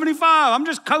 I'm 75, I'm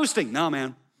just coasting. No,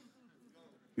 man,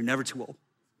 you're never too old.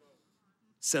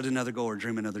 Set another goal or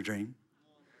dream another dream.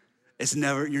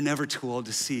 You're never too old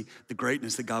to see the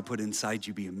greatness that God put inside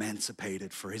you be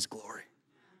emancipated for His glory.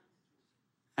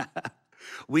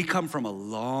 We come from a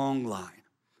long line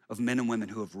of men and women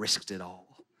who have risked it all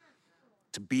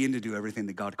to be and to do everything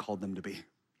that God called them to be.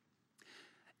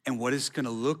 And what it's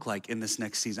gonna look like in this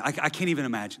next season. I can't even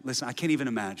imagine. Listen, I can't even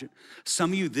imagine.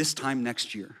 Some of you this time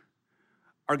next year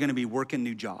are gonna be working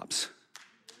new jobs.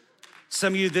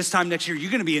 Some of you this time next year,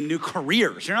 you're gonna be in new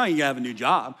careers. You're not gonna have a new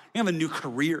job, you have a new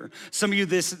career. Some of you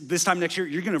this time next year,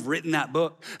 you're gonna have written that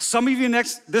book. Some of you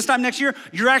this time next year,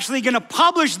 you're actually gonna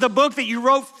publish the book that you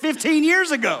wrote 15 years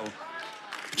ago,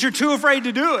 but you're too afraid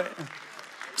to do it.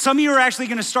 Some of you are actually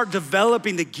gonna start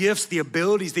developing the gifts, the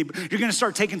abilities. You're gonna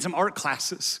start taking some art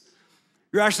classes.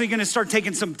 You're actually gonna start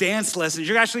taking some dance lessons.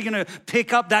 You're actually gonna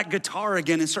pick up that guitar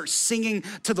again and start singing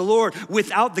to the Lord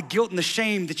without the guilt and the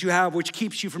shame that you have, which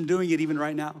keeps you from doing it even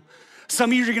right now. Some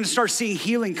of you are gonna start seeing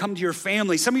healing come to your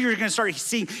family. Some of you are gonna start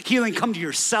seeing healing come to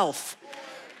yourself.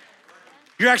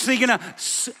 You're actually gonna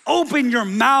open your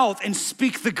mouth and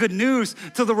speak the good news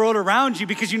to the world around you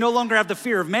because you no longer have the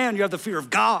fear of man, you have the fear of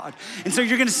God. And so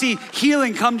you're gonna see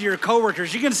healing come to your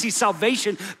coworkers. You're gonna see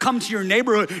salvation come to your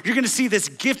neighborhood. You're gonna see this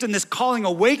gift and this calling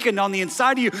awakened on the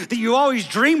inside of you that you always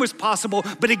dreamed was possible,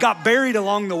 but it got buried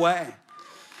along the way.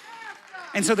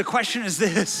 And so the question is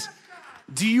this: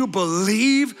 do you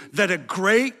believe that a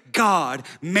great God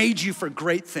made you for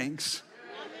great things?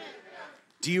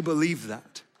 Do you believe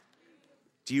that?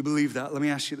 Do you believe that? Let me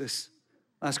ask you this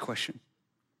last question.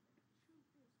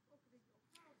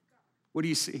 What do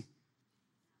you see?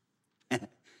 It's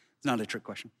not a trick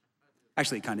question.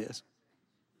 Actually, it kind of is.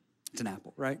 It's an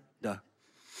apple, right? Duh.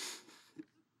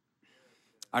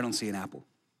 I don't see an apple.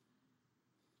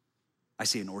 I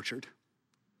see an orchard.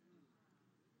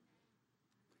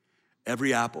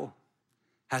 Every apple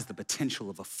has the potential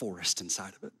of a forest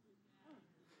inside of it.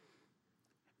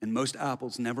 And most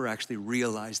apples never actually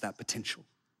realize that potential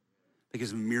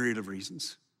because of a myriad of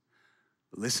reasons.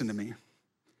 But listen to me.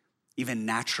 Even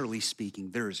naturally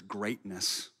speaking, there is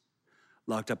greatness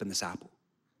locked up in this apple.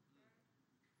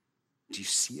 Do you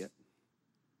see it?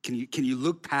 Can you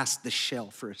look past the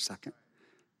shell for a second?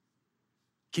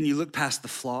 Can you look past the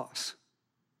flaws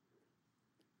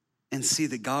and see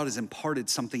that God has imparted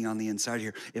something on the inside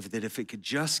here? If it could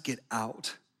just get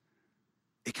out,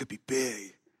 it could be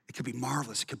big. It could be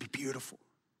marvelous, it could be beautiful.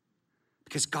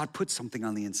 Because God put something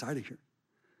on the inside of here.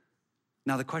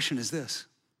 Now the question is this: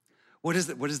 What does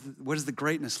the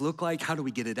greatness look like? How do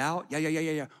we get it out?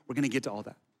 Yeah. We're gonna get to all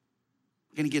that.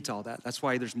 We're gonna get to all that. That's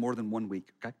why there's more than 1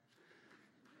 week, okay?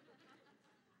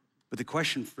 But the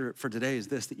question for today is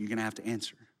this that you're gonna have to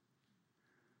answer.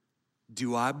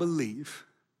 Do I believe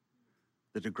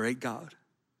that a great God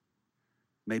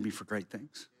made me for great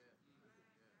things?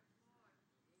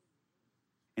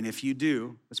 And if you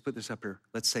do, let's put this up here.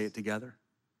 Let's say it together.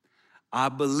 I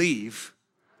believe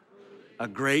a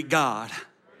great God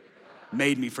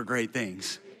made me for great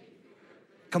things.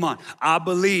 Come on. I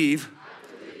believe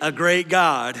a great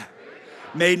God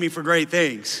made me for great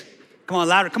things. Come on,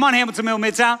 louder. Come on, Hamilton Mill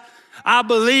Midtown. I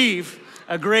believe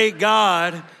a great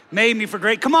God made me for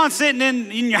great. Come on, sitting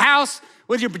in your house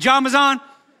with your pajamas on.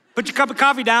 Put your cup of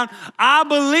coffee down. I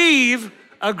believe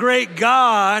a great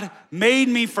God made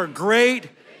me for great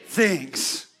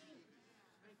things.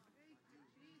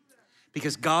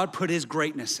 Because God put his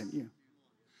greatness in you.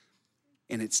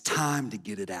 And it's time to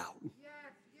get it out.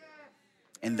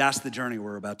 And that's the journey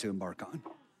we're about to embark on.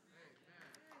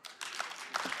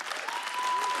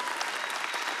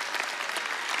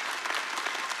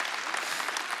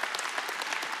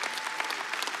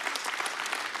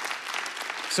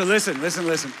 So listen.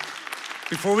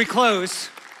 Before we close,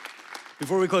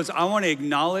 I want to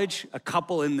acknowledge a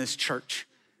couple in this church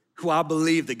who I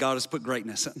believe that God has put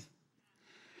greatness in.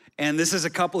 And this is a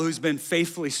couple who's been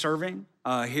faithfully serving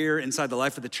here inside the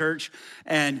life of the church.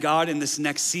 And God in this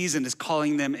next season is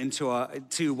calling them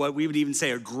to what we would even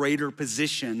say a greater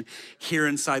position here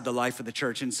inside the life of the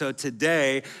church. And so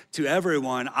today, to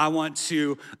everyone, I want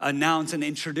to announce and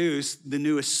introduce the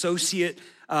new associate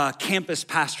campus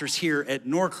pastors here at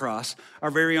Norcross,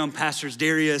 our very own pastors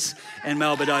Darius and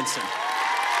Melba Dunson.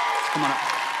 Come on up.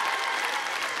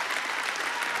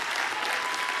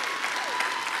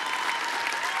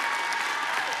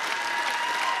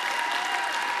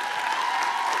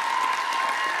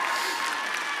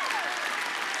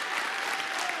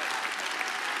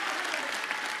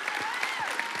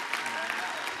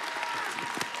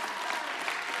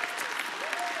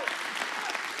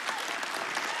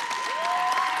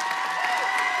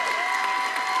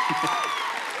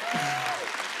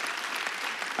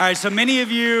 All right, so many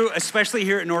of you, especially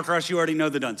here at Norcross, you already know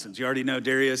the Dunsons. You already know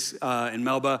Darius and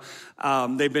Melba.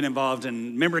 They've been involved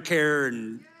in member care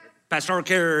and pastoral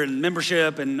care and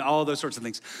membership and all those sorts of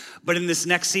things. But in this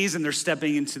next season, they're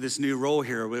stepping into this new role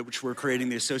here, which we're creating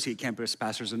the Associate Campus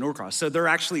Pastors of Norcross. So they're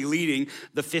actually leading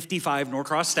the 55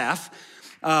 Norcross staff.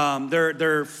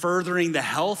 They're furthering the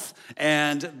health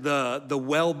and the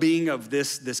well-being of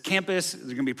this campus.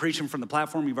 They're gonna be preaching from the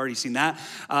platform. You've already seen that.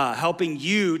 Helping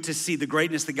you to see the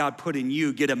greatness that God put in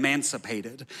you get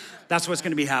emancipated. That's what's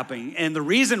gonna be happening. And the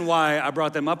reason why I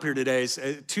brought them up here today is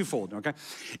twofold, okay?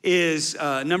 Is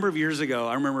a number of years ago,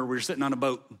 I remember we were sitting on a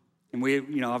boat. And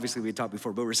we, obviously we had talked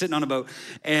before, but we're sitting on a boat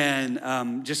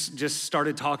and just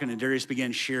started talking, and Darius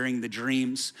began sharing the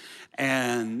dreams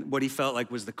and what he felt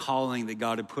like was the calling that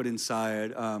God had put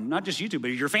inside, not just you two, but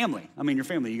your family. I mean, your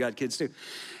family, you got kids too.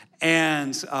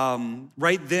 And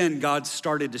right then, God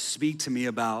started to speak to me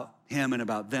about him and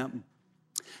about them,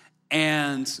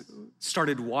 and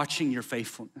started watching your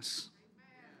faithfulness,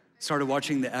 started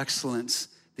watching the excellence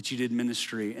that you did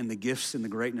ministry and the gifts and the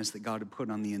greatness that God had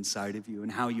put on the inside of you,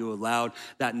 and how you allowed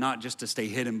that not just to stay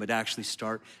hidden, but actually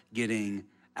start getting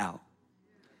out.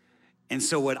 And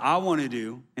so what I want to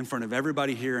do in front of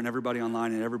everybody here and everybody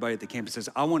online and everybody at the campus is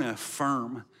I want to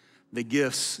affirm the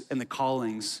gifts and the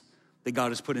callings that God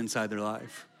has put inside their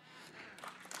life.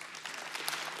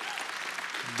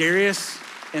 Darius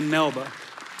and Melba,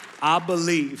 I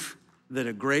believe that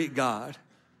a great God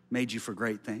made you for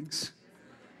great things.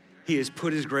 He has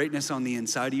put his greatness on the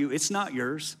inside of you. It's not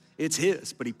yours, it's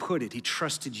his, but he put it, he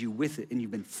trusted you with it, and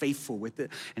you've been faithful with it.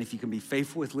 And if you can be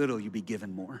faithful with little, you'll be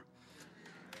given more.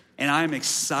 And I'm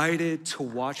excited to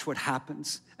watch what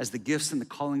happens as the gifts and the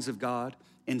callings of God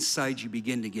inside you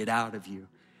begin to get out of you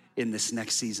in this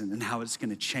next season, and how it's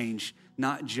gonna change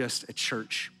not just a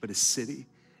church, but a city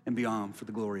and beyond for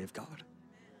the glory of God.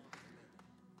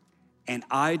 And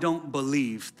I don't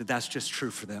believe that that's just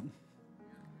true for them.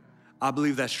 I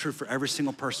believe that's true for every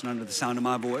single person under the sound of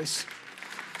my voice.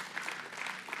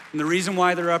 And the reason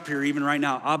why they're up here even right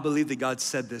now, I believe that God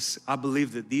said this. I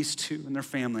believe that these two and their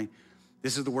family,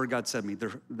 this is the word God said to me,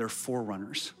 they're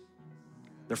forerunners.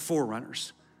 They're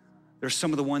forerunners. They're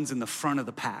some of the ones in the front of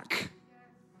the pack.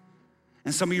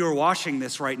 And some of you are watching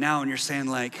this right now and you're saying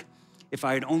like, if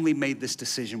I had only made this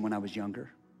decision when I was younger,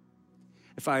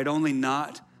 if I had only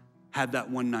not had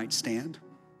that one night stand,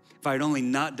 if I had only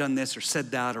not done this or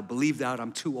said that or believed that,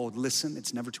 I'm too old. Listen,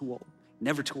 it's never too old,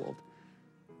 never too old.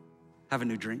 Have a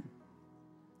new dream.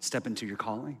 Step into your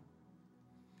calling.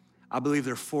 I believe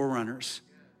they're forerunners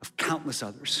of countless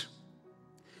others.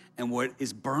 And what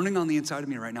is burning on the inside of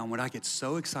me right now, and what I get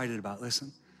so excited about,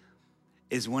 listen,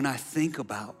 is when I think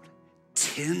about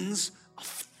tens of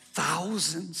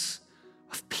thousands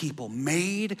of people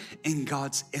made in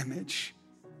God's image,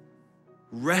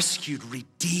 rescued,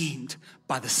 redeemed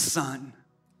by the Son,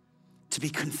 to be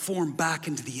conformed back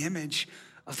into the image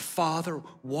of the Father,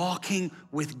 walking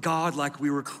with God like we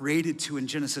were created to in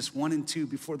Genesis 1 and 2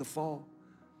 before the fall.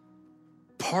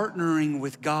 Partnering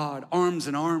with God, arms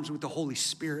in arms with the Holy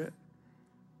Spirit.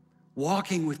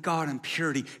 Walking with God in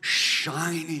purity,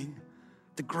 shining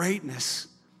the greatness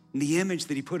and the image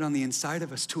that he put on the inside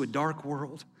of us to a dark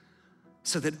world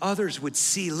so that others would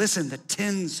see, listen, the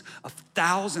tens of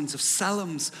thousands of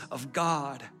Selems of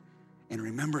God and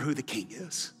remember who the King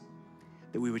is.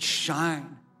 That we would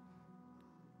shine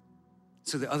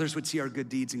so that others would see our good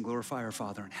deeds and glorify our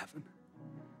Father in heaven.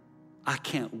 I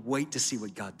can't wait to see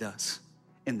what God does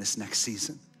in this next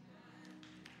season.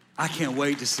 I can't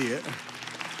wait to see it.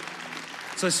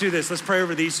 So let's do this. Let's pray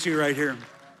over these two right here.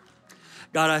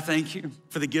 God, I thank you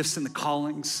for the gifts and the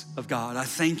callings of God. I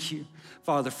thank you,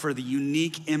 Father, for the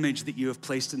unique image that you have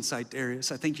placed inside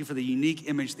Darius. I thank you for the unique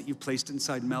image that you've placed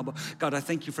inside Melba. God, I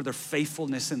thank you for their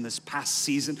faithfulness in this past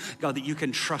season. God, that you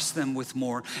can trust them with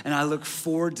more. And I look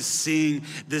forward to seeing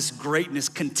this greatness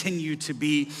continue to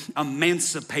be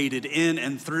emancipated in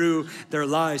and through their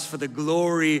lives for the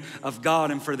glory of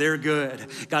God and for their good.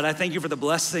 God, I thank you for the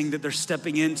blessing that they're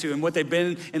stepping into and what they've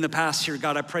been in the past year.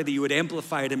 God, I pray that you would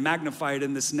amplify it and magnify it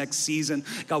in this next season.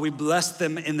 God, we bless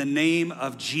them in the name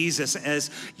of Jesus as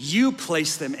you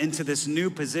place them into this new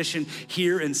position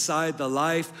here inside the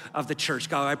life of the church.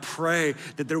 God, I pray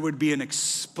that there would be an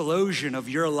explosion of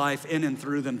your life in and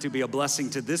through them to be a blessing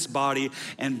to this body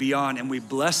and beyond. And we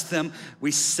bless them,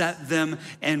 we set them,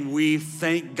 and we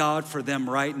thank God for them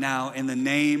right now in the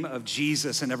name of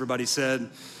Jesus. And everybody said,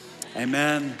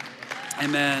 amen,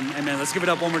 amen, amen. Let's give it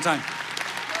up one more time.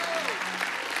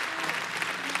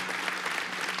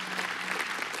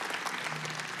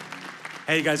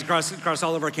 Hey guys, across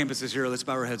all of our campuses here, let's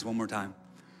bow our heads one more time.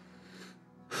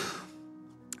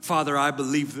 Father, I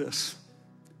believe this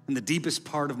in the deepest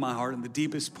part of my heart and the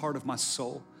deepest part of my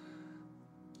soul.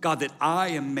 God, that I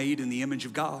am made in the image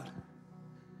of God.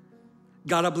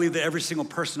 God, I believe that every single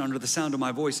person under the sound of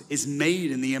my voice is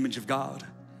made in the image of God.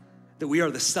 That we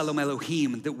are the Tselem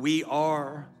Elohim, that we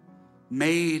are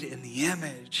made in the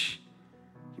image.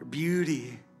 Your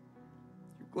beauty,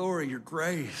 your glory, your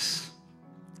grace.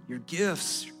 Your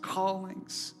gifts, your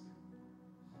callings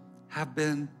have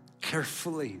been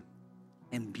carefully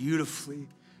and beautifully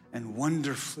and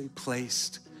wonderfully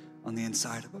placed on the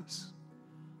inside of us.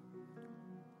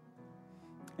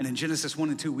 And in Genesis 1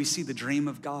 and 2, we see the dream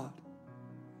of God.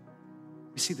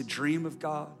 We see the dream of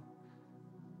God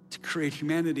to create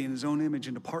humanity in his own image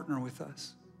and to partner with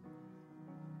us.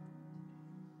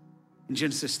 In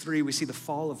Genesis 3, we see the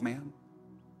fall of man.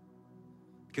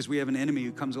 Because we have an enemy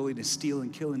who comes only to steal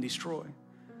and kill and destroy.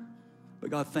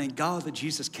 But God, thank God that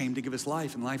Jesus came to give us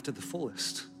life and life to the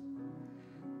fullest.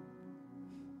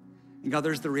 And God,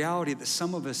 there's the reality that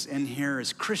some of us in here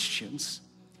as Christians,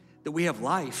 that we have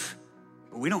life,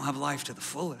 but we don't have life to the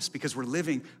fullest because we're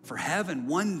living for heaven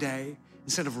one day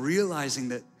instead of realizing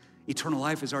that eternal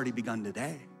life has already begun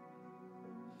today.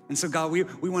 And so God,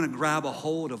 we want to grab a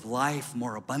hold of life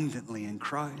more abundantly in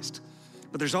Christ.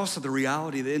 But there's also the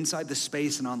reality that inside the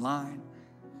space and online,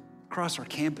 across our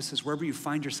campuses, wherever you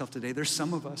find yourself today, there's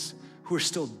some of us who are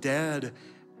still dead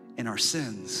in our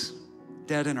sins,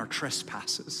 dead in our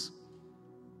trespasses.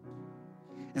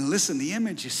 And listen, the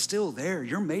image is still there.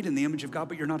 You're made in the image of God,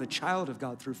 but you're not a child of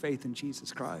God through faith in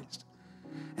Jesus Christ.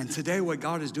 And today what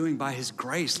God is doing by his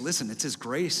grace, listen, it's his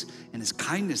grace and his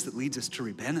kindness that leads us to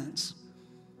repentance.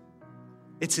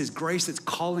 It's his grace that's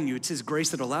calling you. It's his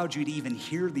grace that allowed you to even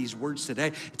hear these words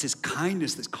today. It's his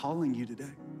kindness that's calling you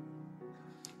today.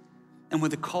 And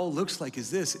what the call looks like is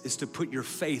this, is to put your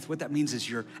faith, what that means is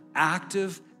your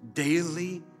active,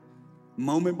 daily,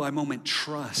 moment by moment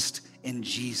trust in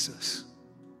Jesus.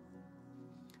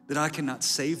 That I cannot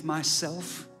save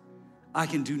myself. I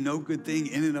can do no good thing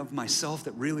in and of myself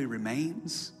that really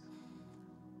remains.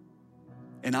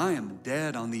 And I am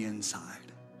dead on the inside.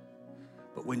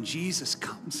 But when Jesus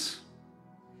comes,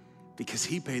 because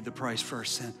he paid the price for our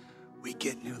sin, we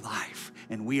get new life.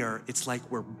 And it's like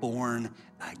we're born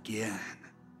again.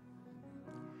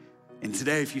 And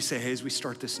today, if you say, hey, as we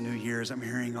start this new year, as I'm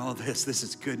hearing all this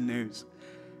is good news.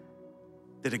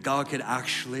 That a God could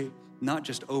actually not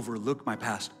just overlook my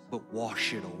past, but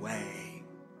wash it away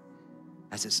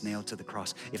as it's nailed to the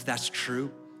cross. If that's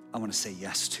true, I want to say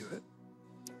yes to it.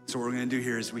 So what we're gonna do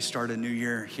here is we start a new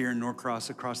year here in Norcross,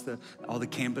 across all the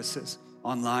campuses,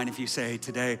 online. If you say, hey,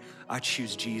 today I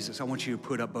choose Jesus, I want you to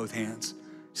put up both hands.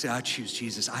 Say, I choose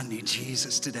Jesus. I need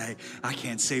Jesus today. I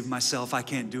can't save myself. I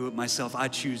can't do it myself. I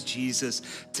choose Jesus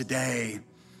today.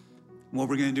 What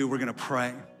we're gonna do, we're gonna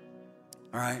pray,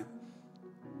 all right?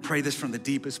 Pray this from the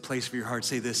deepest place of your heart.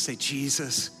 Say this, say,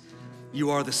 Jesus, you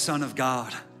are the Son of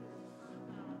God.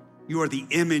 You are the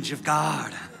image of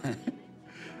God.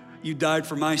 You died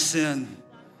for my sin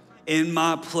in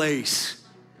my place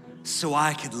so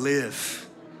I could live,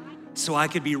 so I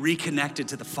could be reconnected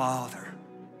to the Father.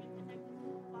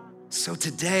 So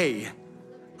today,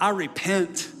 I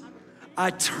repent.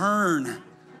 I turn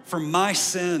from my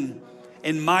sin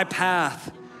and my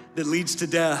path that leads to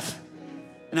death.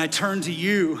 And I turn to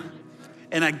you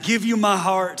and I give you my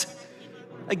heart.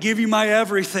 I give you my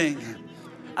everything.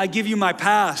 I give you my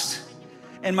past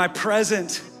and my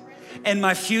present and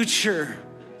my future.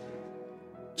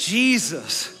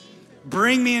 Jesus,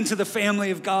 bring me into the family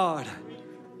of God.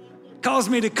 Cause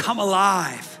me to come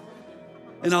alive,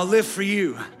 and I'll live for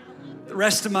you the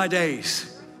rest of my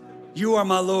days. You are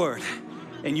my Lord,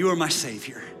 and you are my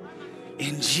Savior.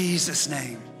 In Jesus'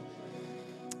 name.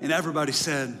 And everybody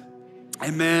said,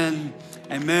 amen,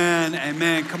 amen,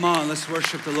 amen. Come on, let's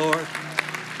worship the Lord.